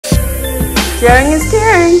Sharing is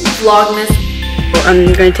caring. Vlogmas.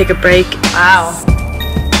 I'm gonna take a break. Wow.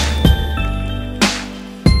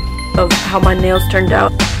 Of how my nails turned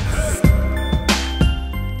out.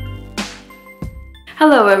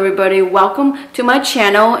 Hello everybody, welcome to my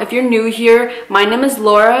channel. If you're new here, my name is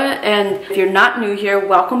Laura, and if you're not new here,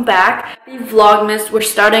 welcome back. Happy Vlogmas. We're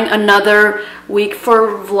starting another week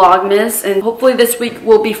for Vlogmas, and hopefully this week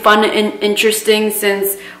will be fun and interesting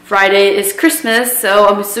since Friday is Christmas, so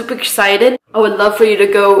I'm super excited. I would love for you to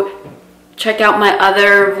go check out my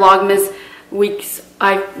other Vlogmas weeks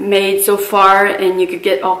I've made so far, and you could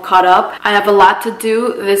get all caught up. I have a lot to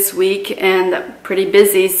do this week and I'm pretty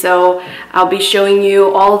busy, so I'll be showing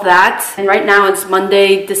you all that. And right now it's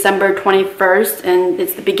Monday, December 21st, and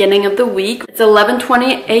it's the beginning of the week. It's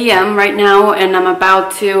 11:20 a.m. right now, and I'm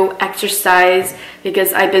about to exercise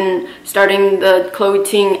because I've been starting the Chloe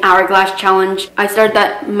Ting Hourglass challenge. I started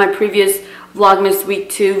that in my previous Vlogmas week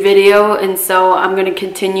 2 video, and so I'm going to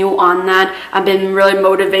continue on that. I've been really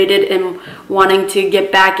motivated and wanting to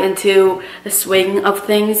get back into the swing of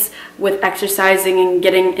things with exercising and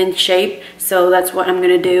getting in shape, so that's what I'm going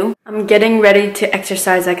to do. I'm getting ready to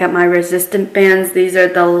exercise. I got my resistant bands. These are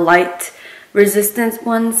the light resistance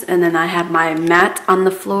ones, and then I have my mat on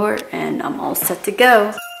the floor, and I'm all set to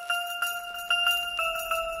go.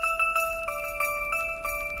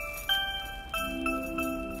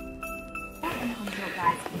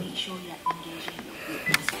 Make sure you're engaging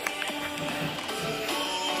with us.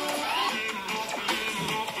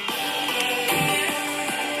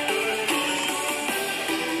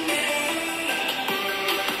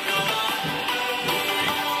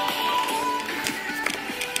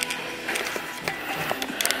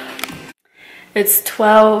 It's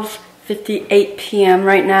 12:58 p.m.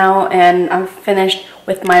 right now, and I'm finished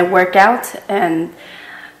with my workout, and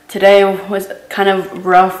today was kind of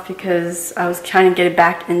rough because I was trying to get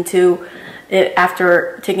back into it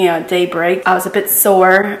after taking a day break. I was a bit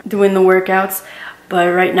sore doing the workouts,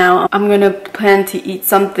 but right now I'm gonna plan to eat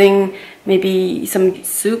something, maybe some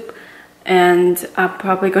soup, and I'm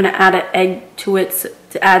probably gonna add an egg to it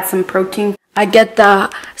to add some protein. I get the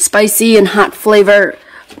spicy and hot flavor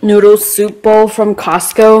noodle soup bowl from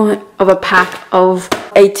Costco of a pack of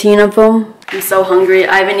 18 of them. I'm so hungry.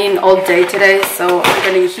 I haven't eaten all day today, so I'm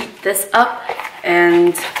gonna heat this up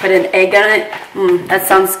and put an egg on it. That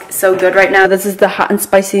sounds so good right now. This is the hot and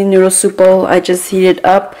spicy noodle soup bowl. I just heated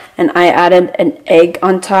up and I added an egg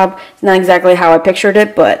on top. It's not exactly how I pictured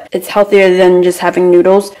it, but it's healthier than just having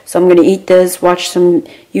noodles. So I'm gonna eat this, watch some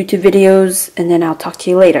YouTube videos, and then I'll talk to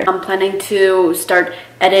you later. I'm planning to start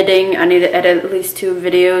editing. I need to edit at least 2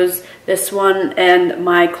 videos. This one and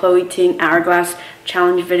my Chloe Ting Hourglass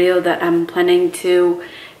challenge video that I'm planning to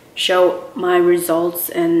show my results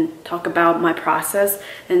and talk about my process.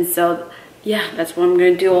 And so yeah, that's what I'm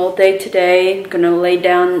gonna do all day today. I'm gonna lay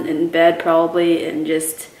down in bed probably and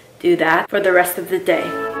just do that for the rest of the day.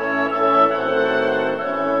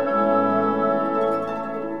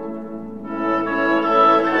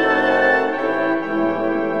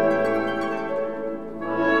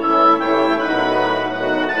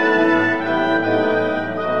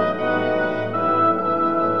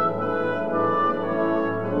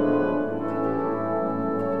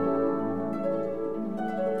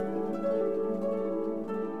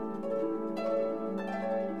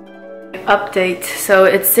 Update. So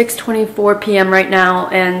it's 6:24 p.m. right now,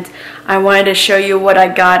 and I wanted to show you what I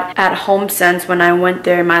got at HomeSense when I went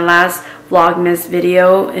there in my last Vlogmas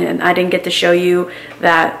video, and I didn't get to show you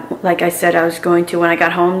that like I said I was going to when I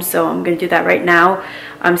got home, so I'm going to do that right now.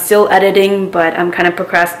 I'm still editing, but I'm kind of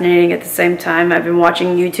procrastinating at the same time. I've been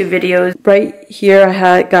watching YouTube videos. Right here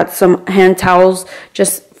I got some hand towels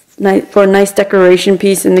just for a nice decoration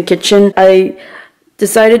piece in the kitchen. I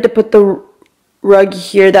decided to put the rug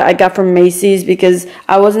here that I got from Macy's because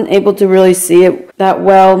I wasn't able to really see it that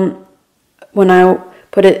well when I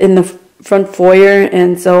put it in the front foyer,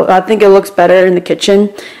 and so I think it looks better in the kitchen.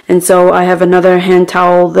 And so I have another hand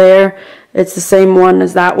towel there. It's the same one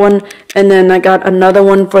as that one, and then I got another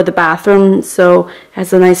one for the bathroom, so it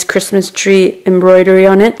has a nice Christmas tree embroidery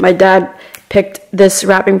on it. My dad picked this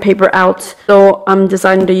wrapping paper out, so I'm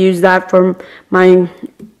deciding to use that for my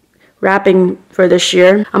wrapping for this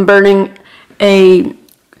year. I'm burning a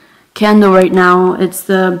candle right now. It's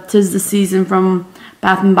the 'Tis the Season from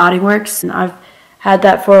Bath and Body Works, and I've had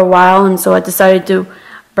that for a while, and so I decided to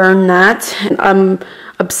burn that. And I'm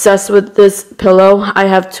obsessed with this pillow. I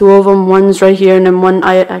have 2 of them. One's right here, and then one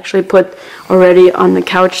I actually put already on the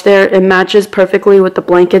couch there. It matches perfectly with the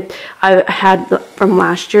blanket I had from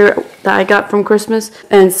last year that I got from Christmas,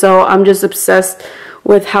 and so I'm just obsessed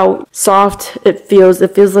with how soft it feels.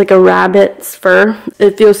 It feels like a rabbit's fur.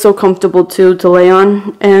 It feels so comfortable too to lay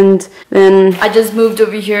on. And then I just moved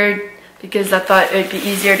over here because I thought it'd be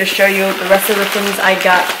easier to show you the rest of the things I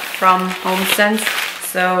got from HomeSense.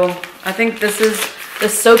 So I think this is the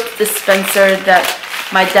soap dispenser that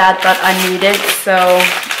my dad thought I needed. So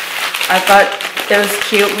I thought it was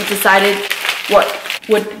cute. We decided what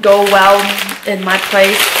would go well in my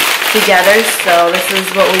place together. So this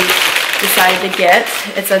is what we decided to get.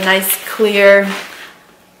 It's a nice clear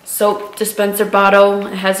soap dispenser bottle.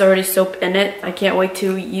 It has already soap in it. I can't wait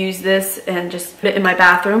to use this and just put it in my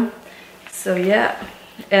bathroom. So yeah.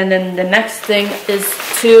 And then the next thing is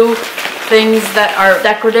 2 things that are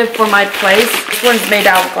decorative for my place. This one's made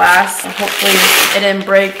out of glass. Hopefully it didn't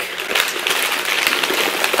break.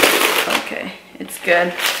 Okay, it's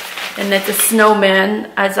good. And it's a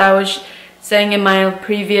snowman. As I was saying in my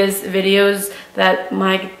previous videos, that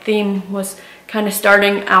my theme was kind of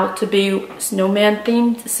starting out to be snowman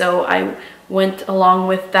themed, so I went along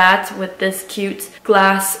with that with this cute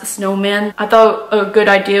glass snowman. I thought a good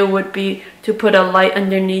idea would be to put a light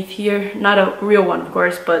underneath here, not a real one of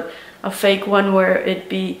course, but a fake one where it'd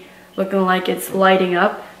be looking like it's lighting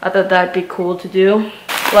up. I thought that'd be cool to do.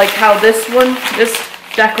 Like how this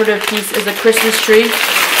decorative piece is a Christmas tree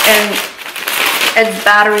and it's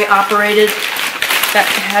battery operated, that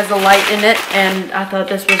has a light in it, and I thought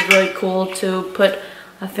this was really cool to put,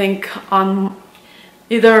 I think, on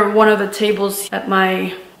either one of the tables at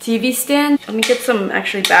my TV stand. Let me get some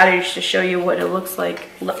actually batteries to show you what it looks like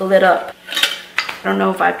lit up. I don't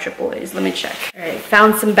know if I have AAAs. Let me check. All right,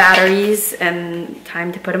 found some batteries and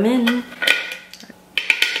time to put them in.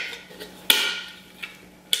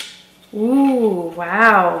 Ooh,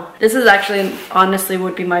 wow. This is actually, honestly,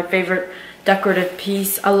 would be my favorite decorative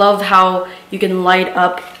piece. I love how you can light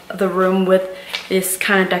up the room with this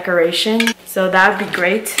kind of decoration. So that would be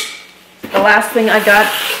great. The last thing I got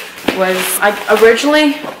was, I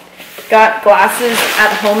originally got glasses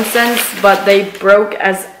at HomeSense, but they broke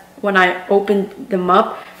as when I opened them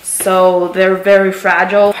up. So they're very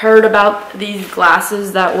fragile. Heard about these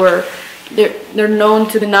glasses that they're known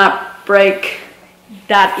to not break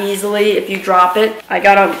that easily if you drop it. I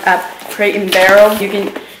got them at Crate & Barrel. You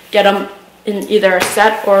can get them in either a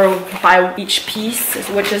set or buy each piece,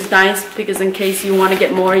 which is nice because in case you want to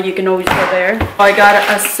get more, you can always go there. I got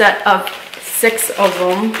a set of 6 of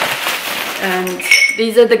them, and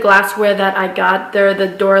these are the glassware that I got. They're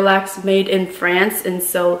the Hourglass made in France, and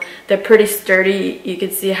so they're pretty sturdy. You can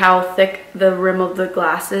see how thick the rim of the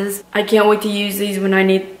glass is. I can't wait to use these when I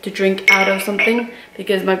need to drink out of something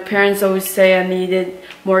because my parents always say I needed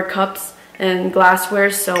more cups and glassware,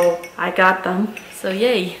 so I got them. So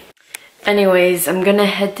yay. Anyways, I'm gonna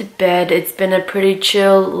head to bed. It's been a pretty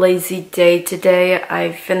chill, lazy day today.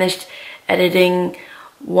 I finished editing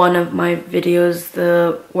one of my videos,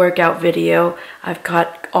 the workout video. I've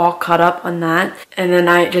got all caught up on that. And then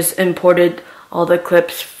I just imported all the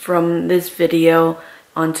clips from this video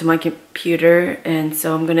onto my computer. And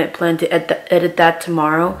so I'm gonna plan to edit that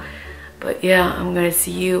tomorrow. But yeah, I'm gonna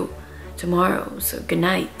see you tomorrow. So good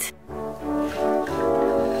night.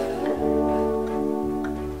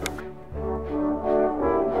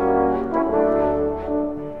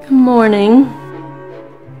 Good morning.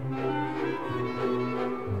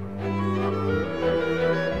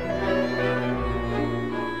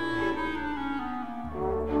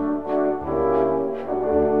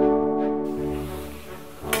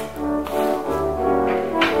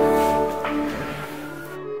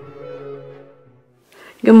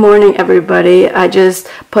 Good morning, everybody. I just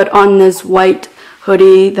put on this white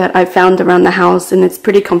hoodie that I found around the house, and it's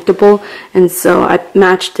pretty comfortable, and so I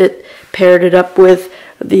matched it, paired it up with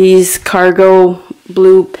these cargo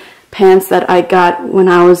blue pants that I got when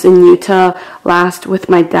I was in Utah last with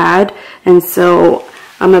my dad. And so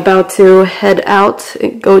I'm about to head out,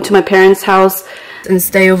 go to my parents' house and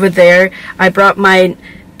stay over there. I brought my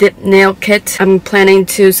dip nail kit. I'm planning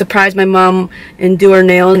to surprise my mom and do her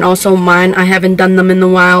nails, and also mine. I haven't done them in a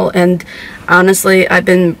while, and honestly I've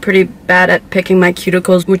been pretty bad at picking my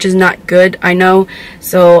cuticles, which is not good, I know.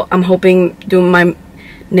 So I'm hoping doing my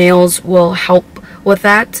nails will help with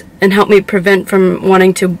that and help me prevent from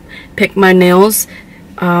wanting to pick my nails.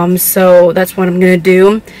 So that's what I'm gonna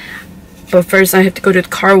do. But first I have to go to the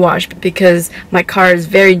car wash because my car is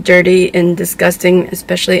very dirty and disgusting,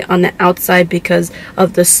 especially on the outside because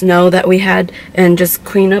of the snow that we had, and just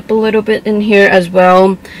clean up a little bit in here as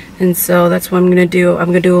well. And so that's what I'm gonna do. I'm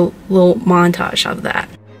gonna do a little montage of that.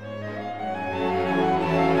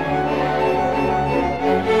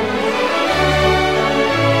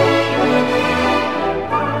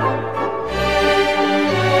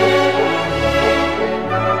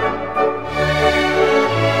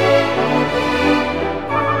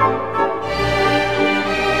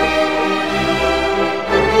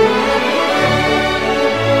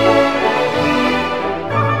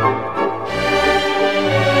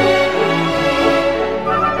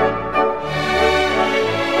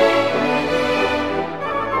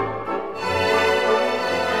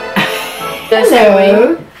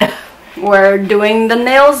 Hello. We're doing the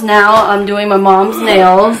nails now. I'm doing my mom's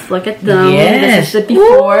nails. Look at them. Yes. This is the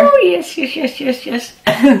before. Oh, yes.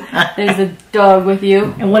 There's a dog with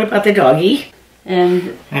you. And what about the doggy? And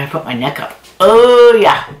I'm gonna put my neck up. Oh,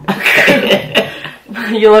 yeah. Okay.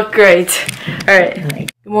 you look great. Alright.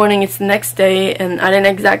 Good morning. It's the next day, and I didn't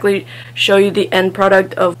exactly show you the end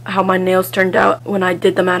product of how my nails turned out when I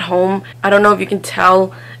did them at home. I don't know if you can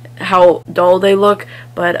tell how dull they look,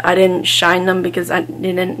 but I didn't shine them because I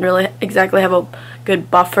didn't really exactly have a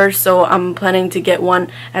good buffer, so I'm planning to get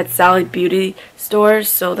one at Sally Beauty stores.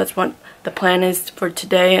 So that's what the plan is for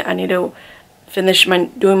today. I need to finish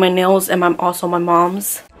doing my nails and also my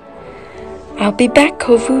mom's. I'll be back,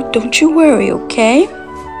 Kofu. Don't you worry, okay?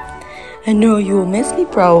 I know you will miss me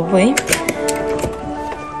probably.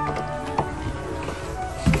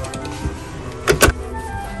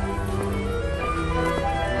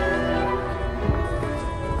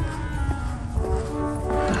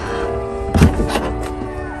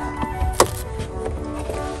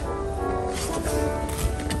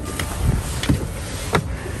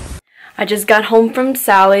 I just got home from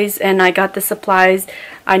Sally's and I got the supplies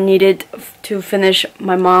I needed to finish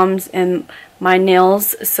my mom's and my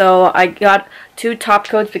nails. So I got 2 top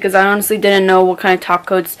coats because I honestly didn't know what kind of top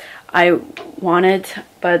coats I wanted,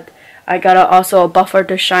 but I got also a buffer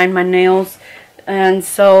to shine my nails. And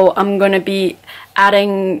so I'm going to be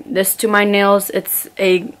adding this to my nails. It's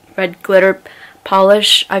a red glitter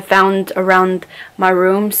polish I found around my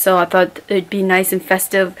room, so I thought it'd be nice and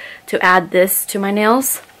festive to add this to my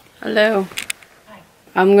nails. Hello. Hi.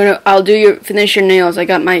 I'll finish your nails. I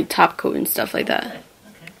got my top coat and stuff like that. Okay.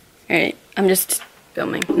 Alright, I'm just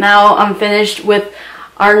filming. Now I'm finished with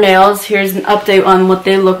our nails. Here's an update on what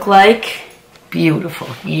they look like. Beautiful.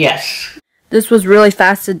 Yes. This was really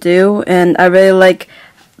fast to do, and I really like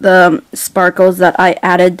the sparkles that I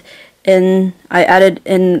added in. I added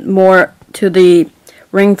in more to the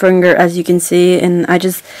ring finger, as you can see, and I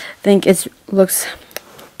just think it looks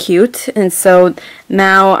cute. And so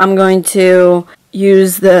now I'm going to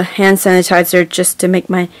use the hand sanitizer just to make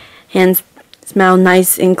my hands smell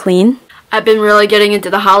nice and clean. I've been really getting into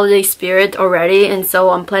the holiday spirit already, and so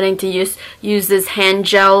I'm planning to use this hand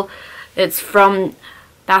gel. It's from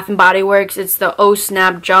Bath & Body Works. It's the Oh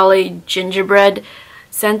Snap Jolly Gingerbread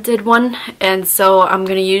scented one, and so I'm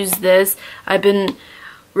gonna use this. I've been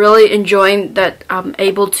really enjoying that I'm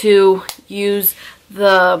able to use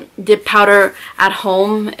the dip powder at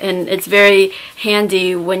home, and it's very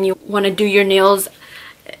handy when you want to do your nails,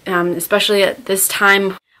 especially at this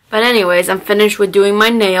time. But anyways, I'm finished with doing my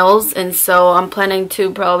nails, and so I'm planning to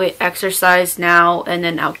probably exercise now, and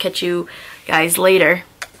then I'll catch you guys later.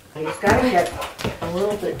 It's gotta get a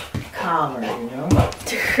little bit calmer, you know?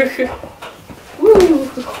 Woo!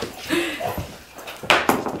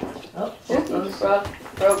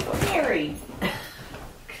 Oh, Mary.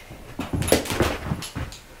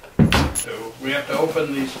 So we have to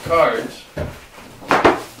open these cards.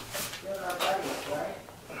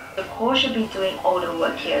 The core should be doing all the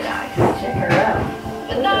work here, guys. Check her out.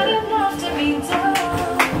 But not enough to be done.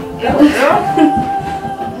 Go, girl.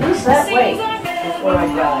 Who's that way before I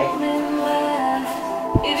die?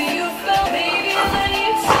 If you felt baby, then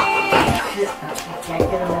you'd see. Can't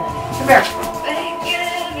get a minute. Come here.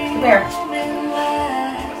 Come here.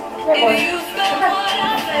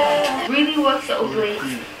 Really works so great.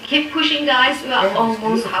 Keep pushing, guys. We are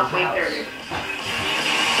almost halfway through.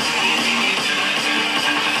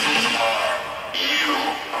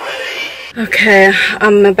 Okay,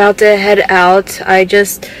 I'm about to head out. I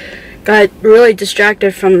just got really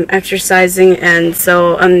distracted from exercising, and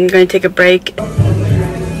so I'm going to take a break.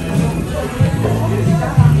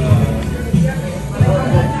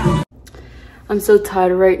 I'm so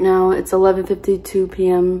tired right now. It's 11:52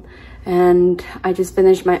 p.m. and I just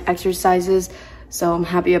finished my exercises, so I'm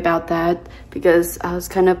happy about that because I was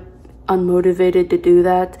kind of unmotivated to do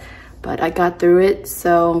that, but I got through it.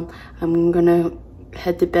 So I'm gonna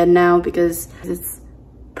head to bed now because it's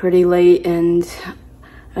pretty late and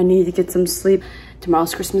I need to get some sleep.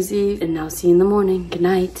 Tomorrow's Christmas Eve, and I'll see you in the morning. Good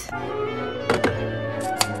night.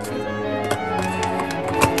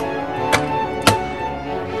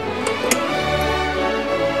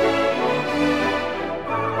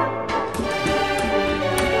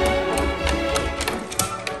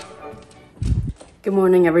 Good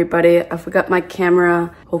morning, everybody. I forgot my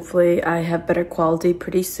camera. Hopefully I have better quality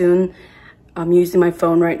pretty soon. I'm using my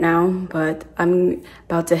phone right now, but I'm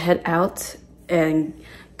about to head out and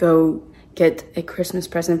go get a Christmas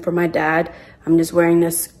present for my dad. I'm just wearing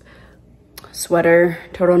this sweater,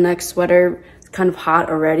 turtleneck sweater. It's kind of hot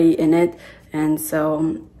already in it, and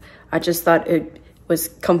so I just thought it was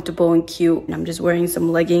comfortable and cute. And I'm just wearing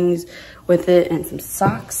some leggings with it and some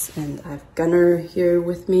socks. And I have Gunner here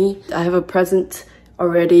with me. I have a present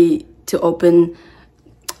already to open.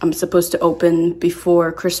 I'm supposed to open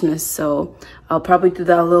before Christmas, so I'll probably do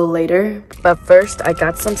that a little later. But first, I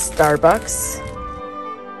got some Starbucks.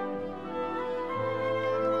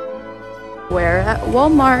 We're at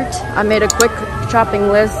Walmart. I made a quick shopping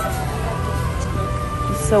list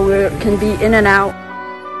so we can be in and out.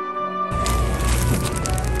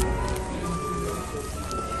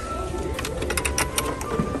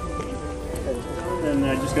 And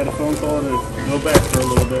I just got a phone call to go back for a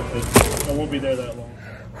little bit, but I won't be there that long.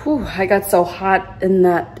 Whew, I got so hot in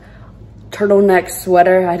that turtleneck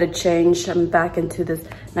sweater. I had to change. I'm back into this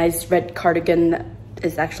nice red cardigan that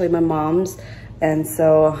is actually my mom's. And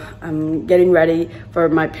so I'm getting ready for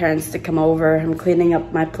my parents to come over. I'm cleaning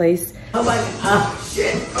up my place. Oh my,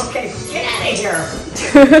 shit. Okay, get out of here.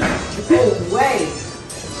 Go away.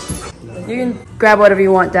 You can grab whatever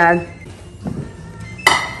you want, Dad.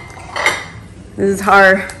 This is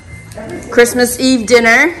our Christmas Eve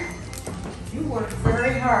dinner. You worked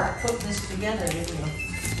very hard putting this together, didn't you?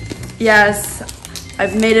 Yes,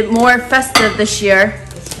 I've made it more festive this year.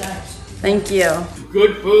 It's nice. Thank you.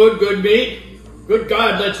 Good food, good meat. Good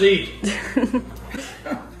God, let's eat.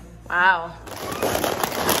 Wow.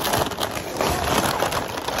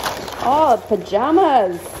 Oh,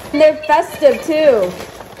 pajamas. They're festive too.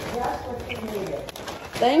 That's what you needed.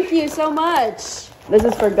 Thank you so much. This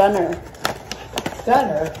is for Gunner.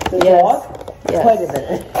 Gunner, the Yes. dog? Yes. Wait a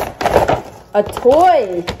minute. A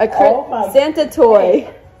toy. A Oh my- Santa toy.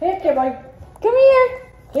 Here, kid boy. Come here.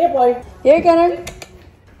 Here, boy. Here, Gunner.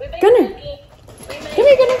 Gunner. Come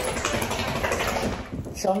here, Gunner.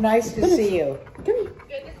 So nice to see you. Come here.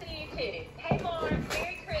 Good to see you too. Hey, Lauren,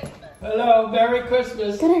 Merry Christmas. Hello, Merry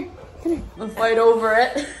Christmas. Gunner. Come here. I'll fight over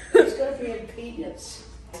it. It's gonna be in peanuts.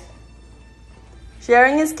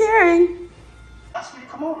 Sharing is caring.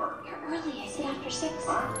 You're early. I said after 6.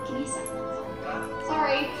 Give me a second.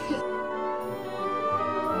 Sorry.